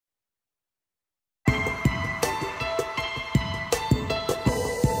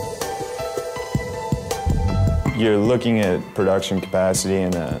You're looking at production capacity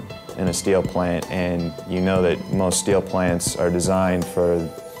in a steel plant, and you know that most steel plants are designed for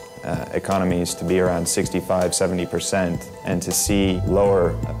economies to be around 65–70%, and to see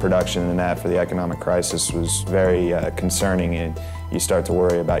lower production than that for the economic crisis was very concerning. And you start to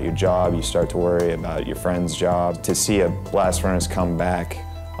worry about your job, you start to worry about your friend's job. To see a blast furnace come back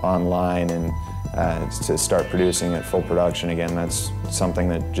online and to start producing at full production again, that's something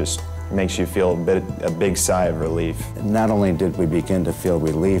that just makes you feel a big sigh of relief. Not only did we begin to feel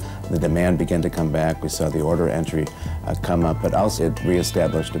relief, the demand began to come back, we saw the order entry come up, but also it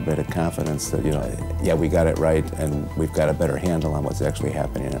reestablished a bit of confidence that, you know, yeah, we got it right and we've got a better handle on what's actually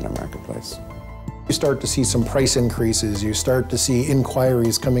happening in our marketplace. You start to see some price increases, you start to see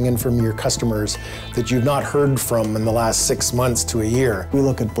inquiries coming in from your customers that you've not heard from in the last 6 months to a year. We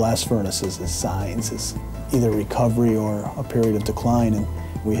look at blast furnaces as signs, as either recovery or a period of decline. And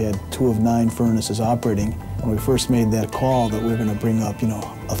we had 2 of 9 furnaces operating. When we first made that call that we were going to bring up, you know,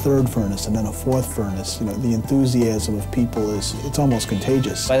 a 3rd furnace and then a 4th furnace, you know, the enthusiasm of people it's almost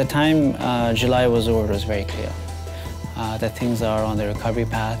contagious. By the time July was over, it was very clear that things are on the recovery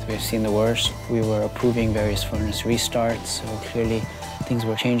path. We've seen the worst. We were approving various furnace restarts, so clearly things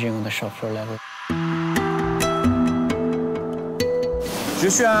were changing on the shop floor level. Je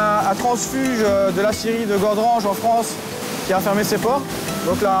suis un transfuge de la scierie de Godrange en France qui a fermé ses portes.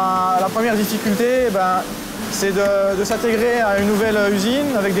 Donc la première difficulté, c'est de s'intégrer à une nouvelle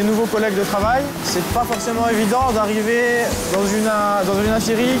usine avec des nouveaux collègues de travail. C'est pas forcément évident d'arriver dans une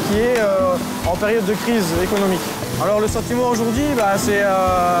aciérie qui est en période de crise économique. Alors le sentiment aujourd'hui, c'est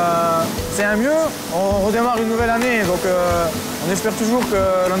un mieux. On redémarre une nouvelle année, donc on espère toujours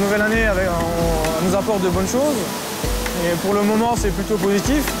que la nouvelle année nous apporte de bonnes choses. Et pour le moment, c'est plutôt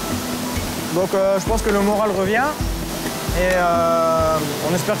positif. Donc je pense que le moral revient et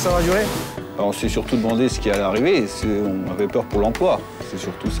on espère que ça va durer. On s'est surtout demandé ce qui allait arriver. On avait peur pour l'emploi, c'est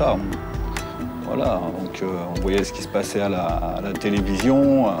surtout ça. Voilà, donc on voyait ce qui se passait à la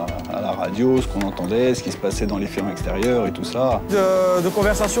télévision, à la radio, ce qu'on entendait, ce qui se passait dans les firmes extérieures et tout ça. De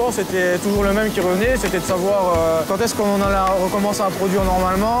conversation, c'était toujours le même qui revenait, c'était de savoir quand est-ce qu'on allait recommencer à produire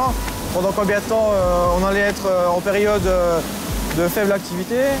normalement, pendant combien de temps on allait être en période de faible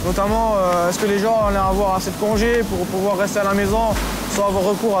activité. Notamment, est-ce que les gens allaient avoir assez de congés pour pouvoir rester à la maison sans avoir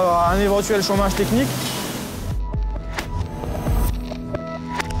recours à un éventuel chômage technique.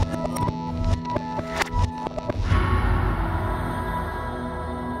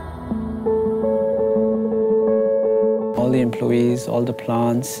 All the employees, all the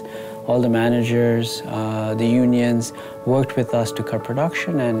plants, all the managers, the unions worked with us to cut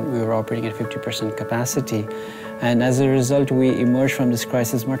production, and we were operating at 50% capacity. And as a result, we emerged from this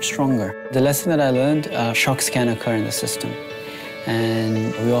crisis much stronger. The lesson that I learned, shocks can occur in the system,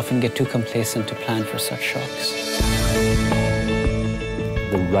 and we often get too complacent to plan for such shocks.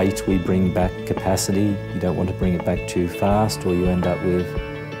 The rate we bring back capacity, you don't want to bring it back too fast or you end up with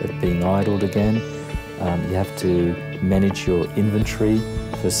it being idled again. You have to manage your inventory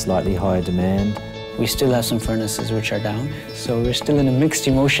for slightly higher demand. We still have some furnaces which are down, so we're still in a mixed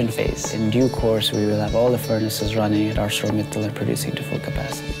emotion phase. In due course, we will have all the furnaces running at ArcelorMittal and producing to full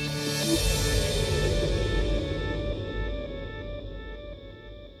capacity.